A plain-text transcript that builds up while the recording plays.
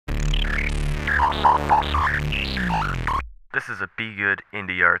This is a Be Good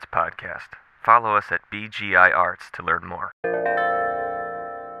Indie Arts podcast. Follow us at BGI Arts to learn more.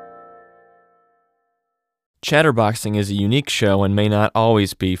 Chatterboxing is a unique show and may not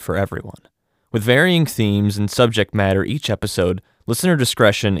always be for everyone. With varying themes and subject matter each episode, listener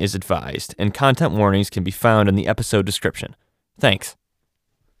discretion is advised, and content warnings can be found in the episode description. Thanks.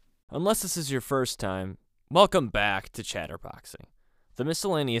 Unless this is your first time, welcome back to Chatterboxing, the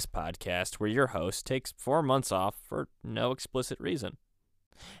miscellaneous podcast where your host takes 4 months off for no explicit reason.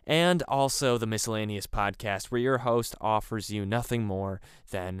 And also the miscellaneous podcast where your host offers you nothing more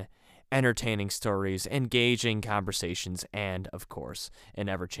than entertaining stories, engaging conversations, and, of course, an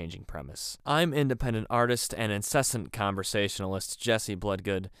ever-changing premise. I'm independent artist and incessant conversationalist Jesse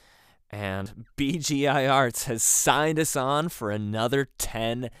Bloodgood, and BGI Arts has signed us on for another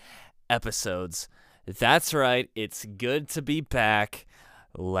 10 episodes. That's right, it's good to be back.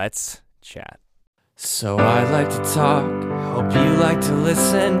 Let's chat. So I like to talk, hope you like to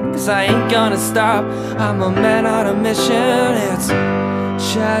listen, 'cause I ain't gonna stop, I'm a man on a mission. It's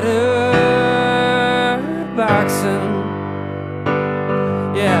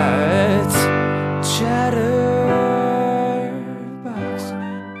Chatterboxing. Yeah, it's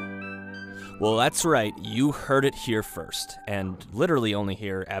Chatterboxing. Well, that's right, you heard it here first, and literally only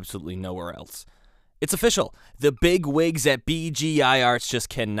here, absolutely nowhere else. It's official. The big wigs at BGI Arts just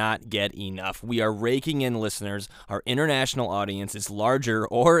cannot get enough. We are raking in listeners. Our international audience is larger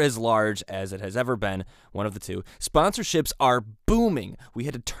or as large as it has ever been, one of the two. Sponsorships are booming. We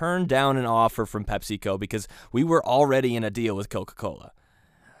had to turn down an offer from PepsiCo because we were already in a deal with Coca-Cola.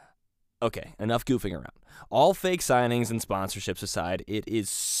 Okay, enough goofing around. All fake signings and sponsorships aside, it is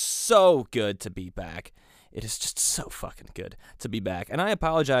so good to be back. It is just so fucking good to be back, and I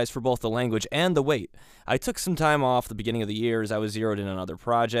apologize for both the language and the wait. I took some time off the beginning of the year as I was zeroed in on other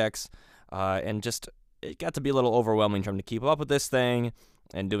projects, and just it got to be a little overwhelming trying to keep up with this thing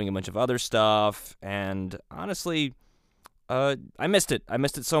and doing a bunch of other stuff, and honestly, I missed it. I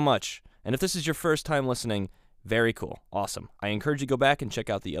missed it so much, and if this is your first time listening, very cool, awesome. I encourage you to go back and check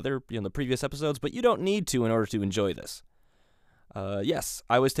out the other, the previous episodes, but you don't need to in order to enjoy this. Yes,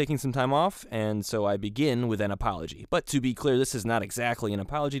 I was taking some time off, and so I begin with an apology. But to be clear, this is not exactly an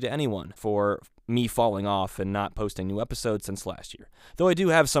apology to anyone for me falling off and not posting new episodes since last year. Though I do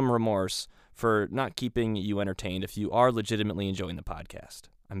have some remorse for not keeping you entertained if you are legitimately enjoying the podcast.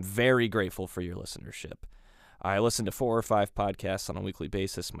 I'm very grateful for your listenership. I listen to 4 or 5 podcasts on a weekly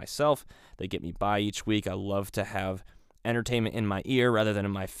basis myself. They get me by each week. I love to have entertainment in my ear rather than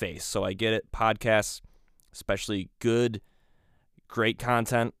in my face. So I get it. Podcasts, especially great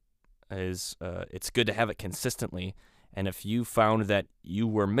content, is it's good to have it consistently, and if you found that you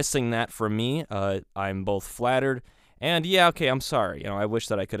were missing that from me, I'm both flattered and I'm sorry. I wish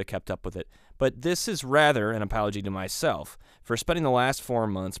that I could have kept up with it, but this is rather an apology to myself for spending the last 4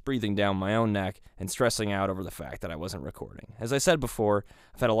 months breathing down my own neck and stressing out over the fact that I wasn't recording. As I said before,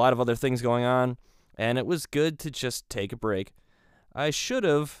 I've had a lot of other things going on, and it was good to just take a break. I should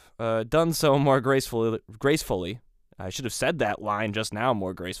have done so more gracefully. I should have said that line just now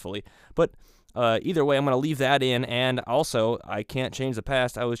more gracefully, but either way, I'm going to leave that in, and also, I can't change the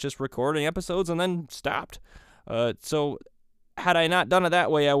past. I was just recording episodes and then stopped. So had I not done it that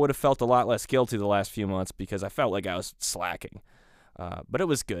way, I would have felt a lot less guilty the last few months because I felt like I was slacking. But it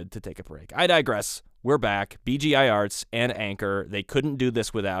was good to take a break. I digress. We're back. BGI Arts and Anchor, they couldn't do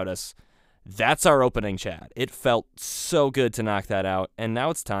this without us. That's our opening chat. It felt so good to knock that out, and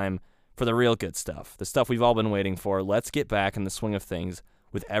now it's time for the real good stuff, the stuff we've all been waiting for. Let's get back in the swing of things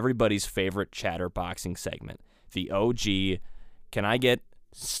with everybody's favorite chatterboxing segment, the OG. Can I get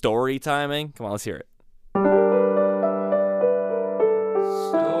story timing? Come on, let's hear it.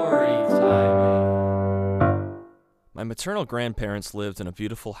 Story timing. My maternal grandparents lived in a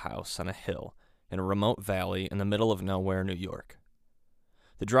beautiful house on a hill in a remote valley in the middle of nowhere, New York.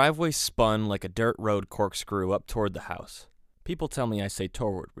 The driveway spun like a dirt road corkscrew up toward the house. People tell me I say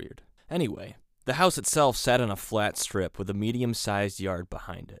torward weird. Anyway, the house itself sat on a flat strip with a medium-sized yard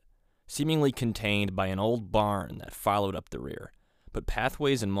behind it, seemingly contained by an old barn that followed up the rear, but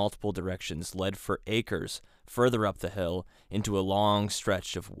pathways in multiple directions led for acres further up the hill into a long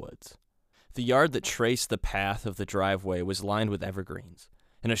stretch of woods. The yard that traced the path of the driveway was lined with evergreens,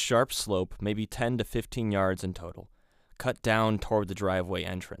 in a sharp slope, maybe 10 to 15 yards in total, cut down toward the driveway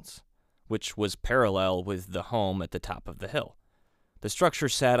entrance, which was parallel with the home at the top of the hill. The structure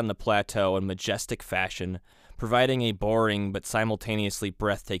sat on the plateau in majestic fashion, providing a boring but simultaneously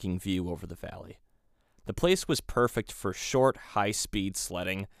breathtaking view over the valley. The place was perfect for short, high-speed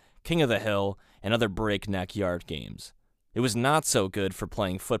sledding, king of the hill, and other breakneck yard games. It was not so good for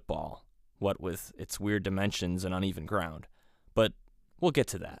playing football, what with its weird dimensions and uneven ground. But we'll get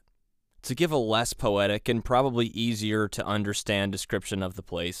to that. To give a less poetic and probably easier to understand description of the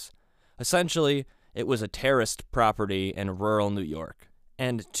place, essentially, it was a terraced property in rural New York.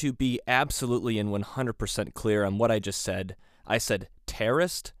 And to be absolutely and 100% clear on what I just said, I said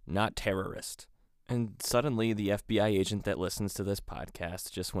terraced, not terrorist. And suddenly, the FBI agent that listens to this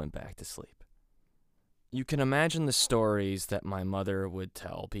podcast just went back to sleep. You can imagine the stories that my mother would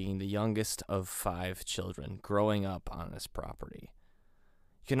tell, being the youngest of 5 children growing up on this property.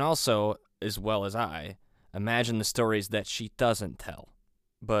 You can also, as well as I, imagine the stories that she doesn't tell.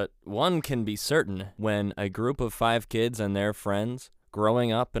 But one can be certain: when a group of 5 kids and their friends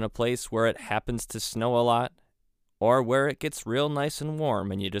growing up in a place where it happens to snow a lot, or where it gets real nice and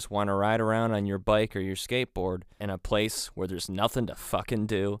warm and you just want to ride around on your bike or your skateboard in a place where there's nothing to fucking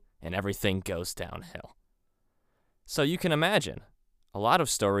do and everything goes downhill. So you can imagine, a lot of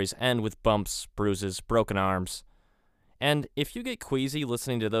stories end with bumps, bruises, broken arms. And if you get queasy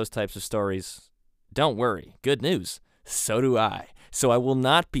listening to those types of stories, don't worry. Good news. So do I. So I will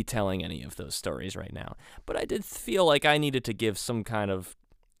not be telling any of those stories right now. But I did feel like I needed to give some kind of,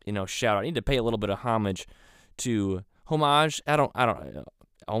 shout out. I need to pay a little bit of homage. I don't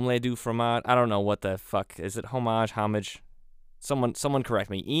omelette du fromage. I don't know what the fuck is it. Homage. Someone correct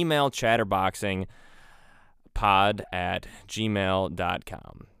me. Email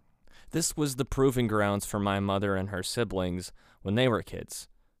chatterboxingpod@gmail.com. This was the proving grounds for my mother and her siblings when they were kids,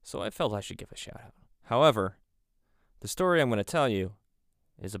 so I felt I should give a shout out. However, the story I'm going to tell you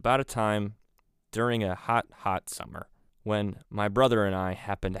is about a time during a hot summer when my brother and I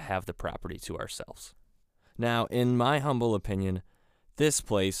happened to have the property to ourselves. Now, in my humble opinion, this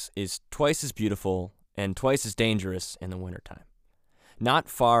place is twice as beautiful and twice as dangerous in the wintertime. Not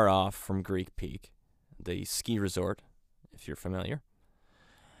far off from Greek Peak, the ski resort, if you're familiar.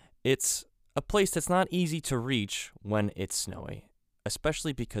 It's a place that's not easy to reach when it's snowy,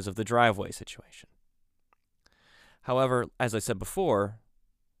 especially because of the driveway situation. However, as I said before,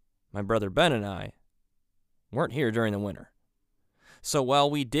 my brother Ben and I weren't here during the winter. So while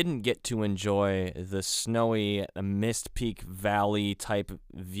we didn't get to enjoy the snowy Mist Peak Valley type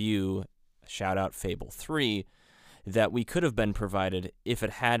view, shout out Fable 3, that we could have been provided if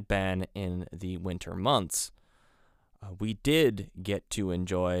it had been in the winter months, we did get to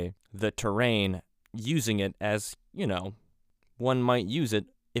enjoy the terrain, using it as, one might use it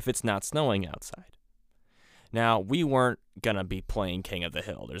if it's not snowing outside. Now, we weren't going to be playing King of the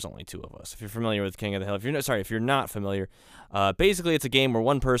Hill. There's only 2 of us. If you're familiar with King of the Hill, if you're not familiar, basically it's a game where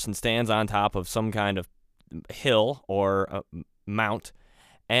one person stands on top of some kind of hill or mount,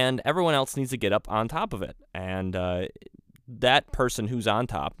 and everyone else needs to get up on top of it. And that person who's on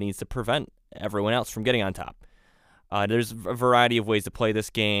top needs to prevent everyone else from getting on top. There's a variety of ways to play this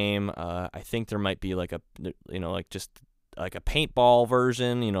game. I think there might be like a paintball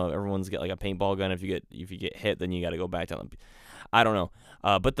version. Everyone's got like a paintball gun. If you get hit, then you got to go back down. I don't know.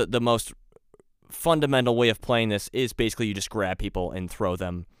 But the most fundamental way of playing this is basically you just grab people and throw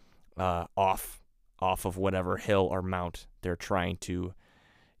them off of whatever hill or mount they're trying to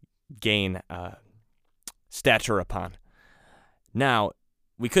gain stature upon. Now,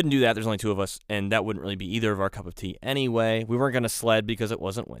 we couldn't do that. There's only 2 of us, and that wouldn't really be either of our cup of tea anyway. We weren't going to sled because it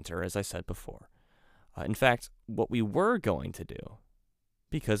wasn't winter, as I said before. In fact, what we were going to do,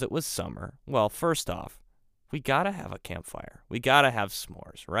 because it was summer, well, first off, we got to have a campfire. We got to have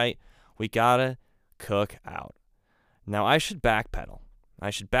s'mores, right? We got to cook out. Now, I should backpedal.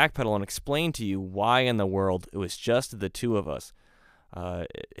 And explain to you why in the world it was just the 2 of us.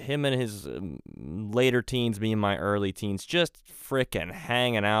 Him in his later teens, me in my early teens, just frickin'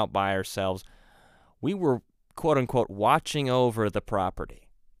 hanging out by ourselves. We were, quote-unquote, watching over the property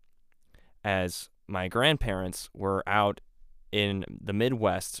as my grandparents were out in the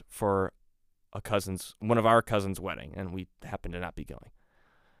Midwest for one of our cousins' wedding, and we happened to not be going.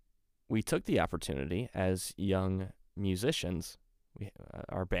 We took the opportunity as young musicians,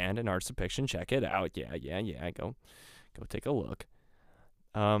 our band and Arts Depiction, check it out. Yeah. Go take a look.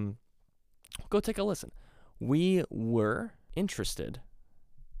 Go take a listen. We were interested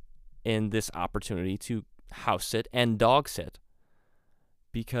in this opportunity to house sit and dog sit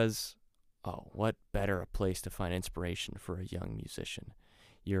because, what better a place to find inspiration for a young musician?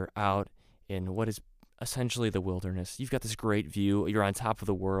 You're out in what is essentially the wilderness. You've got this great view. You're on top of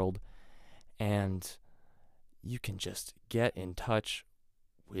the world, and you can just get in touch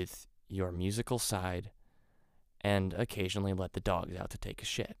with your musical side and occasionally let the dogs out to take a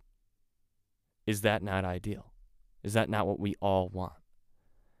shit. Is that not ideal? Is that not what we all want?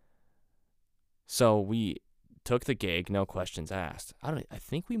 So we took the gig, no questions asked. I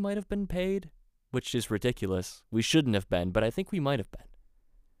think we might have been paid, which is ridiculous. We shouldn't have been, but I think we might have been.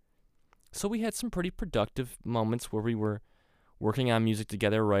 So we had some pretty productive moments where we were working on music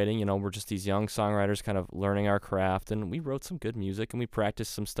together, writing. We're just these young songwriters kind of learning our craft, and we wrote some good music, and we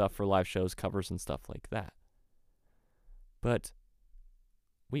practiced some stuff for live shows, covers, and stuff like that. But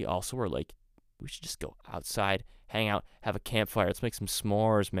we also were like, we should just go outside, hang out, have a campfire. Let's make some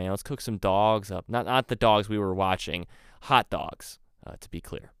s'mores, man. Let's cook some dogs up. Not the dogs we were watching, hot dogs, to be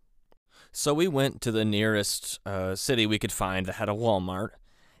clear. So we went to the nearest city we could find that had a Walmart,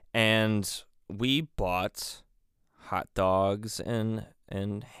 and we bought hot dogs and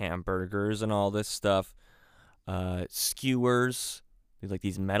hamburgers and all this stuff, skewers, like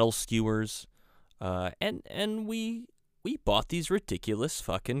these metal skewers, and we bought these ridiculous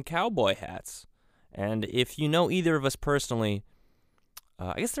fucking cowboy hats. And if you know either of us personally,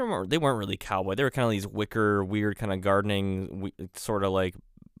 I guess they weren't really cowboy. They were kind of these wicker, weird kind of gardening, sort of like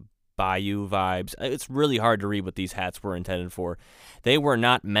bayou vibes. It's really hard to read what these hats were intended for. They were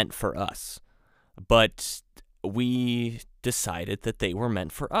not meant for us, but we decided that they were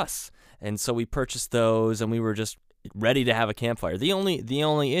meant for us, and so we purchased those, and we were just ready to have a campfire. The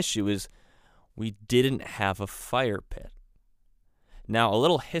only issue is we didn't have a fire pit. Now, a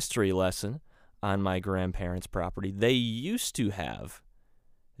little history lesson on my grandparents' property. They used to have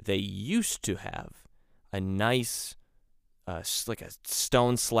a nice like a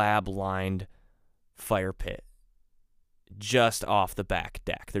stone slab lined fire pit just off the back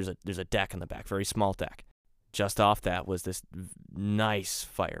deck. There's a deck in the back, very small deck. Just off that was this nice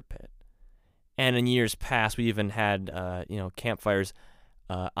fire pit. And in years past, we even had campfires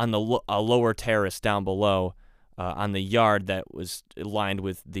on a lower terrace down below on the yard that was lined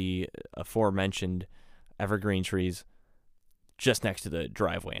with the aforementioned evergreen trees just next to the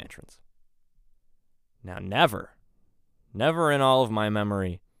driveway entrance. Now, never in all of my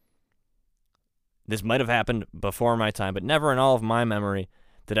memory, this might have happened before my time, but never in all of my memory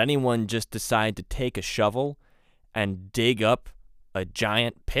did anyone just decide to take a shovel and dig up a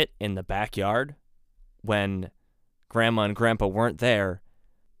giant pit in the backyard when Grandma and Grandpa weren't there,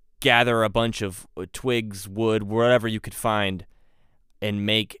 gather a bunch of twigs, wood, whatever you could find, and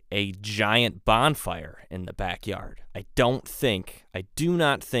make a giant bonfire in the backyard. I do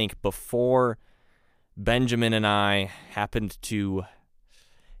not think before Benjamin and I happened to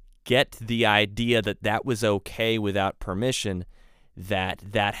get the idea that that was okay without permission, that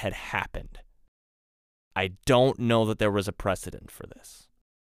had happened. I don't know that there was a precedent for this.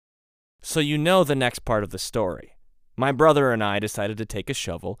 So the next part of the story. My brother and I decided to take a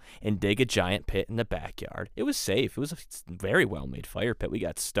shovel and dig a giant pit in the backyard. It was safe. It was a very well-made fire pit. We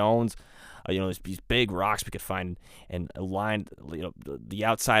got stones, these big rocks we could find and lined, the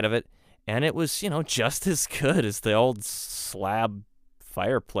outside of it. And it was, just as good as the old slab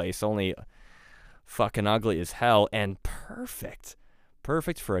fireplace, only fucking ugly as hell, and perfect.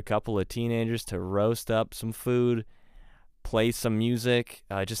 Perfect for a couple of teenagers to roast up some food, play some music,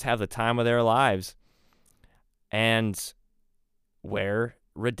 just have the time of their lives, and wear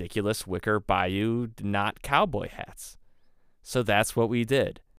ridiculous wicker bayou, not cowboy hats. So that's what we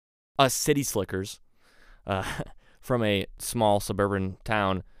did. Us city slickers from a small suburban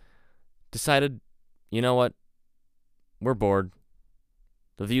town decided, you know what, we're bored.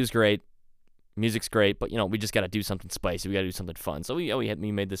 The view's great, music's great, but we just got to do something spicy. We got to do something fun. So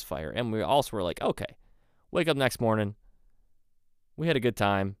we made this fire, and we also were like, okay, wake up next morning. We had a good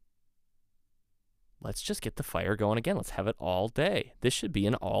time. Let's just get the fire going again. Let's have it all day. This should be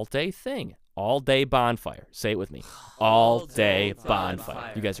an all-day thing. All-day bonfire. Say it with me. All-day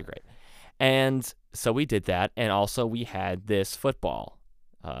bonfire. You guys are great. And so we did that, and also we had this football.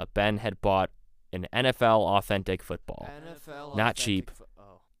 Ben had bought an NFL authentic football. Not cheap.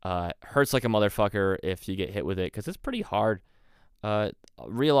 Hurts like a motherfucker if you get hit with it because it's pretty hard.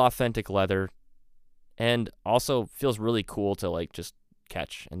 Real authentic leather, and also feels really cool to just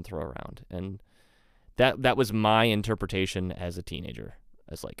catch and throw around. And that was my interpretation as a teenager.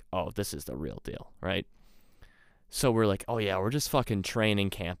 As oh, this is the real deal, right? So we're like, oh yeah, we're just fucking training,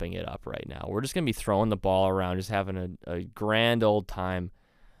 camping it up right now. We're just gonna be throwing the ball around, just having a grand old time.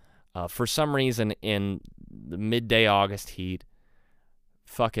 For some reason, in the midday August heat,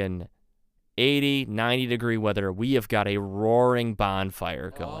 fucking 80, 90 degree weather, we have got a roaring bonfire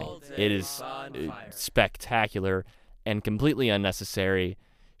going. It is spectacular and completely unnecessary.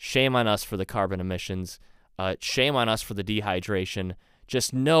 Shame on us for the carbon emissions. Shame on us for the dehydration.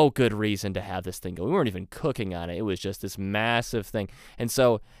 Just no good reason to have this thing go. We weren't even cooking on it. It was just this massive thing. And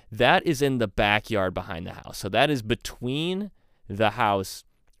so that is in the backyard behind the house. So that is between the house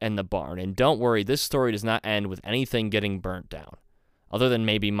and the barn. And don't worry, this story does not end with anything getting burnt down, other than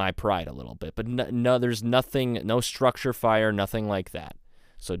maybe my pride a little bit. But no, there's nothing, no structure fire, nothing like that.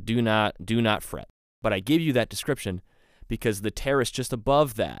 So do not fret. But I give you that description because the terrace just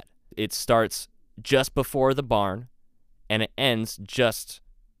above that, it starts just before the barn, and it ends just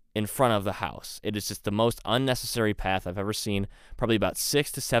in front of the house. It is just the most unnecessary path I've ever seen, probably about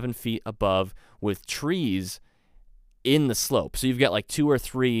 6 to 7 feet above, with trees in the slope. So you've got like 2 or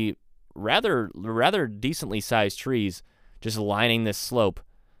 3 rather decently sized trees just lining this slope.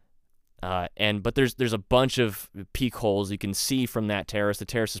 But there's a bunch of peak holes you can see from that terrace. The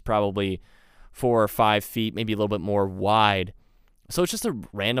terrace is probably 4 or 5 feet, maybe a little bit more wide. So it's just a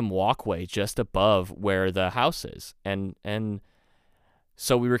random walkway just above where the house is. And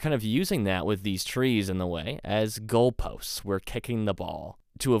so we were kind of using that with these trees in the way as goalposts. We're kicking the ball.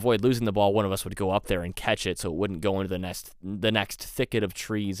 To avoid losing the ball, one of us would go up there and catch it so it wouldn't go into the next thicket of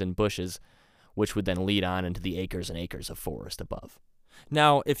trees and bushes, which would then lead on into the acres and acres of forest above.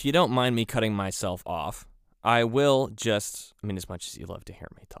 Now, if you don't mind me cutting myself off, I will just, as much as you love to hear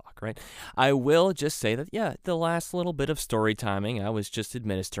me talk, right? I will just say that, yeah, the last little bit of story timing I was just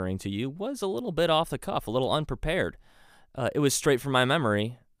administering to you was a little bit off the cuff, a little unprepared. It was straight from my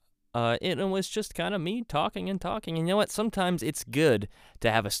memory. It was just kind of me talking. And you know what? Sometimes it's good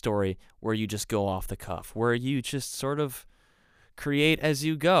to have a story where you just go off the cuff, where you just sort of create as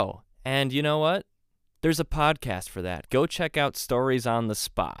you go. And you know what? There's a podcast for that. Go check out Stories on the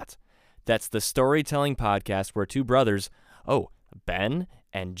Spot. That's the storytelling podcast where 2 brothers, Ben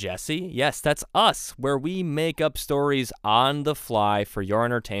and Jesse, yes, that's us, where we make up stories on the fly for your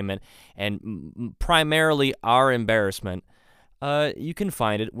entertainment and primarily our embarrassment. You can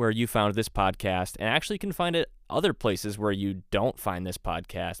find it where you found this podcast, and actually you can find it other places where you don't find this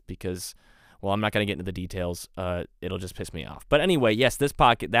podcast because, well, I'm not going to get into the details. It'll just piss me off. But anyway, yes, that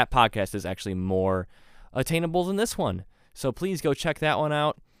podcast is actually more attainable than this one. So please go check that one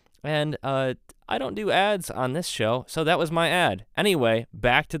out. And I don't do ads on this show, so that was my ad. Anyway,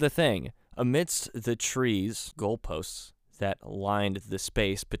 back to the thing. Amidst the trees, goalposts that lined the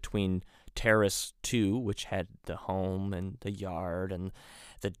space between Terrace 2, which had the home and the yard and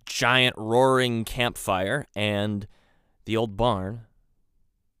the giant roaring campfire, and the old barn,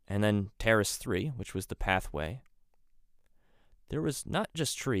 and then Terrace 3, which was the pathway, there was not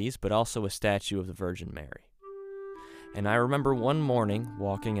just trees, but also a statue of the Virgin Mary. And I remember one morning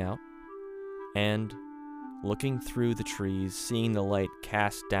walking out and looking through the trees, seeing the light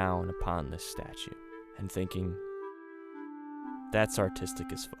cast down upon this statue, and thinking, that's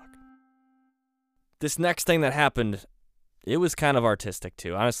artistic as fuck. This next thing that happened, it was kind of artistic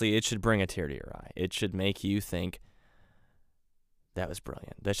too. Honestly, it should bring a tear to your eye. It should make you think, that was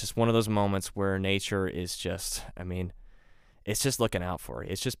brilliant. That's just one of those moments where nature is just, it's just looking out for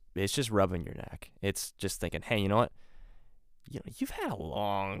you. It's just rubbing your neck. It's just thinking, hey, you know what? You've had a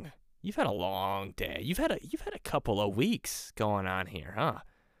long day. You've had a couple of weeks going on here, huh?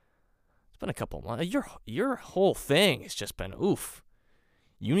 It's been a couple of months. Your whole thing has just been oof.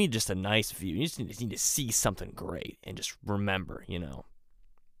 You need just a nice view. You just need to see something great and just remember,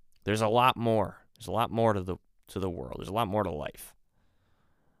 there's a lot more. There's a lot more to the world. There's a lot more to life.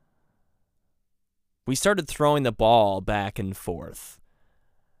 We started throwing the ball back and forth.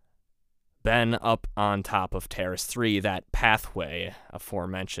 Ben up on top of Terrace 3, that pathway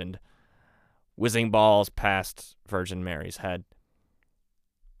aforementioned, whizzing balls past Virgin Mary's head.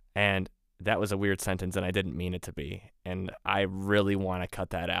 And that was a weird sentence, and I didn't mean it to be. And I really want to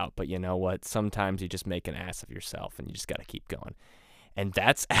cut that out, but you know what? Sometimes you just make an ass of yourself, and you just got to keep going. And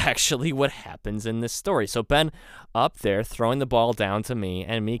that's actually what happens in this story. So Ben up there throwing the ball down to me,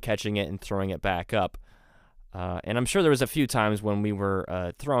 and me catching it and throwing it back up. And I'm sure there was a few times when we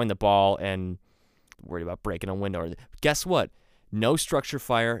were throwing the ball and worried about breaking a window. Guess what? No structure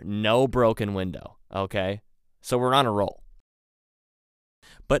fire, no broken window, okay? So we're on a roll.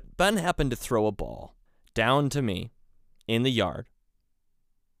 But Ben happened to throw a ball down to me in the yard.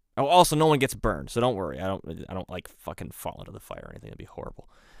 Oh, also, no one gets burned, so don't worry. I don't like fucking fall into the fire or anything. That'd be horrible.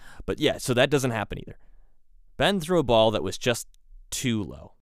 But yeah, so that doesn't happen either. Ben threw a ball that was just too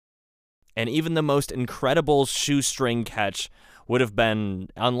low. And even the most incredible shoestring catch would have been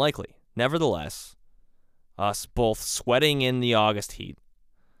unlikely. Nevertheless, us both sweating in the August heat,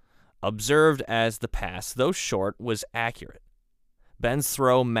 observed as the pass, though short, was accurate. Ben's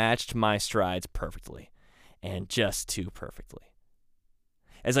throw matched my strides perfectly, and just too perfectly.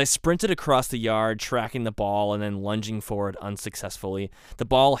 As I sprinted across the yard, tracking the ball and then lunging forward unsuccessfully, the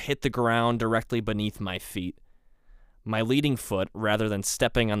ball hit the ground directly beneath my feet. My leading foot, rather than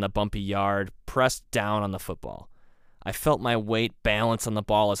stepping on the bumpy yard, pressed down on the football. I felt my weight balance on the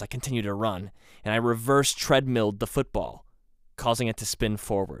ball as I continued to run, and I reverse treadmilled the football, causing it to spin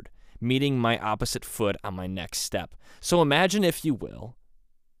forward, meeting my opposite foot on my next step. So imagine, if you will,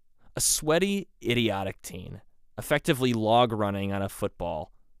 a sweaty, idiotic teen effectively log running on a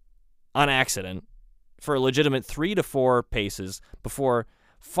football on accident for a legitimate 3 to 4 paces before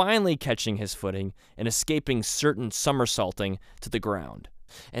finally catching his footing and escaping certain somersaulting to the ground.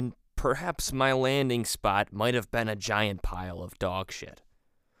 And perhaps my landing spot might have been a giant pile of dog shit.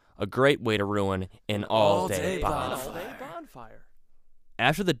 A great way to ruin an all-day bonfire.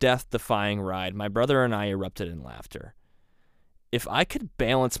 After the death-defying ride, my brother and I erupted in laughter. If I could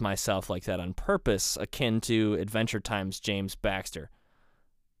balance myself like that on purpose, akin to Adventure Time's James Baxter.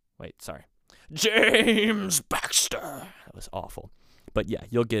 Wait, sorry. James Baxter! That was awful. But yeah,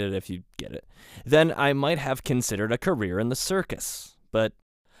 you'll get it if you get it. Then I might have considered a career in the circus. But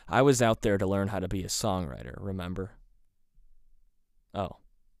I was out there to learn how to be a songwriter, remember? Oh,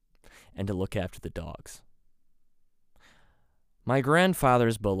 and to look after the dogs. My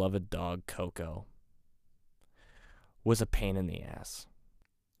grandfather's beloved dog, Coco, was a pain in the ass.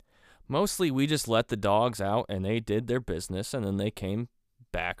 Mostly we just let the dogs out and they did their business, and then they came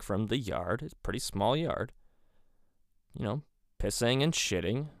back from the yard, it's a pretty small yard, pissing and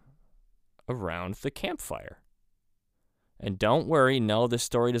shitting around the campfire. And don't worry, no, this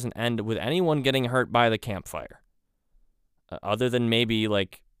story doesn't end with anyone getting hurt by the campfire. Other than maybe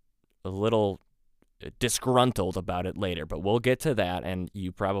like a little disgruntled about it later, but we'll get to that, and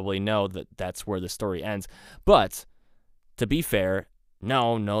you probably know that that's where the story ends. But to be fair,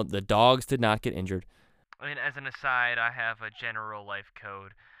 no, the dogs did not get injured. I mean, as an aside, I have a general life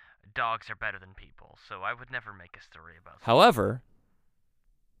code. Dogs are better than people, so I would never make a story about that. However,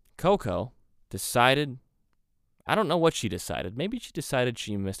 Coco decided, I don't know what she decided. Maybe she decided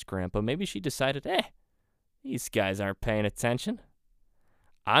she missed Grandpa. Maybe she decided, these guys aren't paying attention.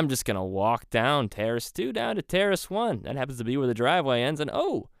 I'm just going to walk down Terrace 2 down to Terrace 1. That happens to be where the driveway ends. And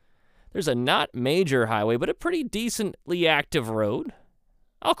there's a not major highway, but a pretty decently active road.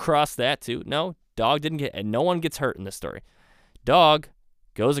 I'll cross that too. No, dog didn't get, and no one gets hurt in this story. Dog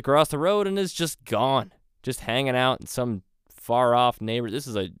goes across the road and is just gone. Just hanging out in some far off neighbor. This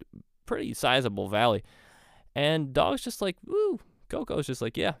is a pretty sizable valley. And dog's just like, woo. Coco's just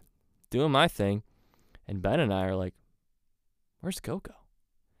like, yeah, doing my thing. And Ben and I are like, where's Coco?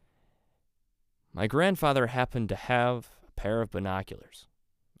 My grandfather happened to have a pair of binoculars.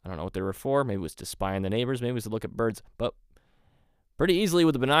 I don't know what they were for. Maybe it was to spy on the neighbors. Maybe it was to look at birds. But pretty easily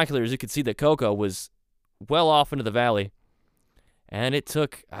with the binoculars, you could see that Coco was well off into the valley. And it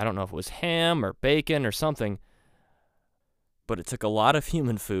took, I don't know if it was ham or bacon or something, but it took a lot of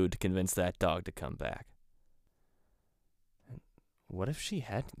human food to convince that dog to come back. What if she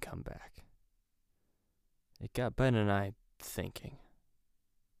hadn't come back? It got Ben and I thinking.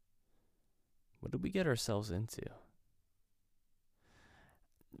 What did we get ourselves into?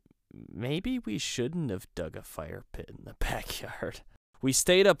 Maybe we shouldn't have dug a fire pit in the backyard. We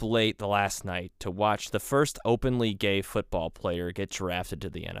stayed up late the last night to watch the first openly gay football player get drafted to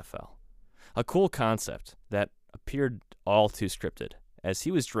the NFL. A cool concept that appeared all too scripted, as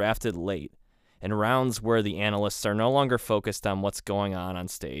he was drafted late in rounds where the analysts are no longer focused on what's going on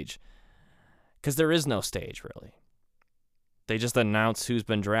stage, because there is no stage, really. They just announce who's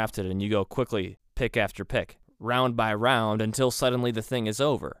been drafted, and you go quickly, pick after pick, round by round, until suddenly the thing is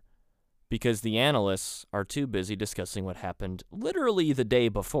over, because the analysts are too busy discussing what happened literally the day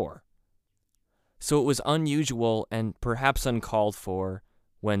before. So it was unusual and perhaps uncalled for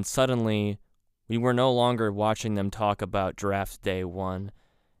when suddenly we were no longer watching them talk about draft day 1.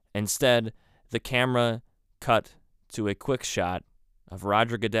 Instead, the camera cut to a quick shot of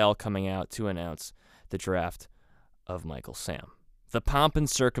Roger Goodell coming out to announce the draft of Michael Sam. The pomp and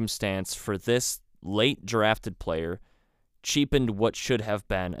circumstance for this late drafted player cheapened what should have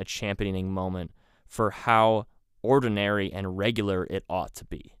been a championing moment for how ordinary and regular it ought to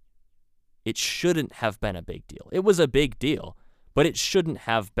be. It shouldn't have been a big deal. It was a big deal, but it shouldn't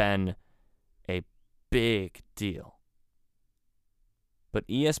have been a big deal. But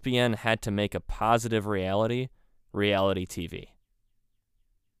ESPN had to make a positive reality TV.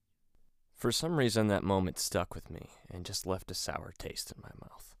 For some reason, that moment stuck with me and just left a sour taste in my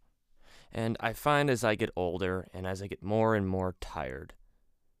mouth. And I find as I get older and as I get more and more tired,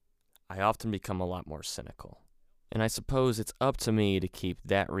 I often become a lot more cynical. And I suppose it's up to me to keep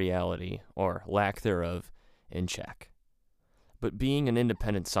that reality, or lack thereof, in check. But being an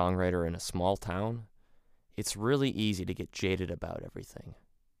independent songwriter in a small town, it's really easy to get jaded about everything,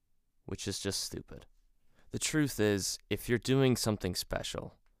 which is just stupid. The truth is, if you're doing something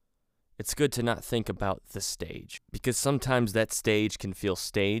special, it's good to not think about the stage, because sometimes that stage can feel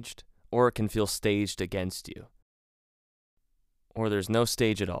staged, or it can feel staged against you. Or there's no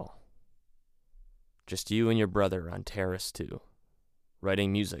stage at all. Just you and your brother on Terrace 2,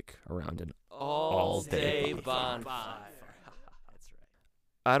 writing music around an all-day bonfire.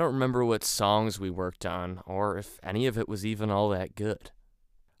 I don't remember what songs we worked on, or if any of it was even all that good.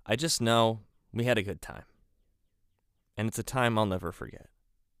 I just know we had a good time. And it's a time I'll never forget.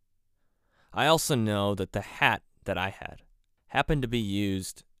 I also know that the hat that I had happened to be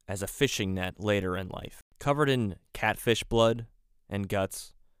used as a fishing net later in life. Covered in catfish blood and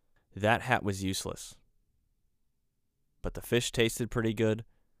guts, that hat was useless. But the fish tasted pretty good,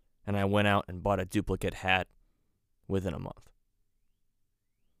 and I went out and bought a duplicate hat within a month.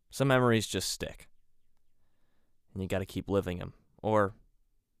 Some memories just stick, and you gotta keep living them, or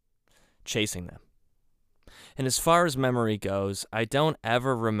chasing them. And as far as memory goes, I don't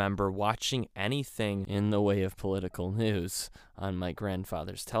ever remember watching anything in the way of political news on my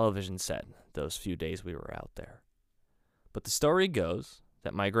grandfather's television set those few days we were out there. But the story goes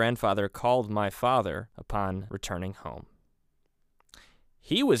that my grandfather called my father upon returning home.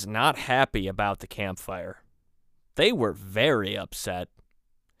 He was not happy about the campfire. They were very upset.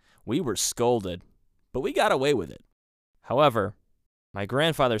 We were scolded, but we got away with it. However, my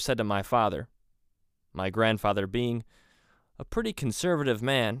grandfather said to my father, my grandfather being a pretty conservative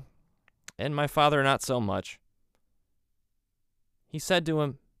man, and my father not so much, he said to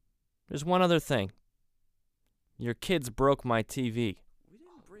him, "There's one other thing. Your kids broke my TV,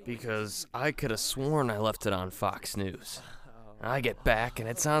 because I could have sworn I left it on Fox News. I get back and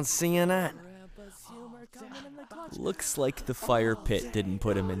it's on CNN. Looks like the fire pit didn't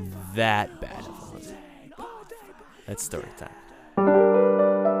put him in that bad of a mood." That's story time.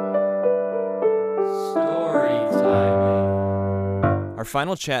 Storytiming. Our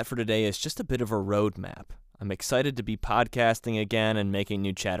final chat for today is just a bit of a roadmap. I'm excited to be podcasting again and making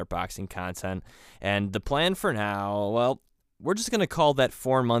new chatterboxing content. And the plan for now, well, we're just going to call that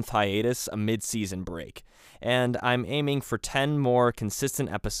 4-month hiatus a mid-season break. And I'm aiming for 10 more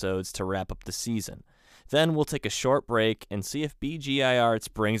consistent episodes to wrap up the season. Then we'll take a short break and see if BGI Arts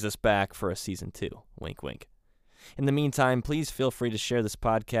brings us back for a season 2. Wink, wink. In the meantime, please feel free to share this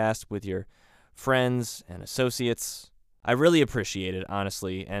podcast with your friends and associates. I really appreciate it,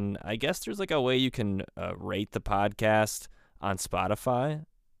 honestly. And I guess there's like a way you can rate the podcast on Spotify.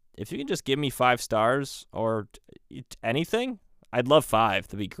 If you can just give me 5 stars or anything, I'd love 5.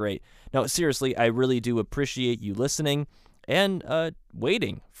 That'd be great. No, seriously, I really do appreciate you listening and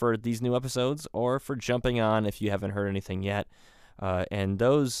waiting for these new episodes, or for jumping on if you haven't heard anything yet. And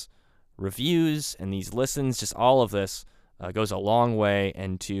those reviews and these listens, just all of this goes a long way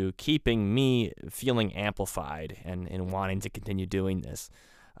into keeping me feeling amplified and wanting to continue doing this.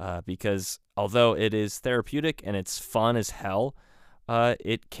 Because although it is therapeutic and it's fun as hell,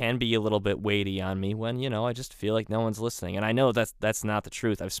 it can be a little bit weighty on me when, I just feel like no one's listening. And I know that's not the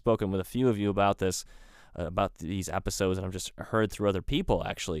truth. I've spoken with a few of you about this, about these episodes, and I've just heard through other people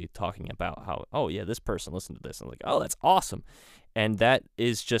actually talking about how, oh yeah, this person listened to this. And I'm like, oh, that's awesome. And that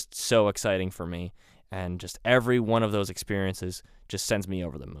is just so exciting for me. And just every one of those experiences just sends me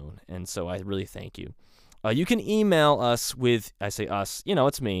over the moon. And so I really thank you. You can email us with, I say us,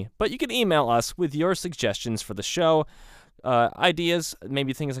 it's me, but you can email us with your suggestions for the show, ideas,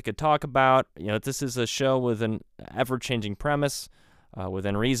 maybe things I could talk about. This is a show with an ever-changing premise,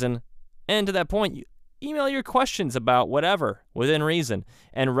 within reason. And to that point, you email your questions about whatever, within reason,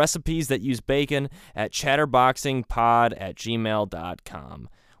 and recipes that use bacon at chatterboxingpod@gmail.com.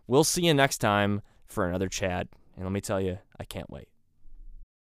 We'll see you next time for another chat, and let me tell you, I can't wait.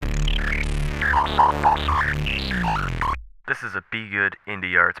 This is a Be Good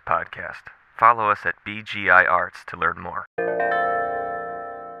Indie Arts podcast. Follow us at BGI Arts to learn more.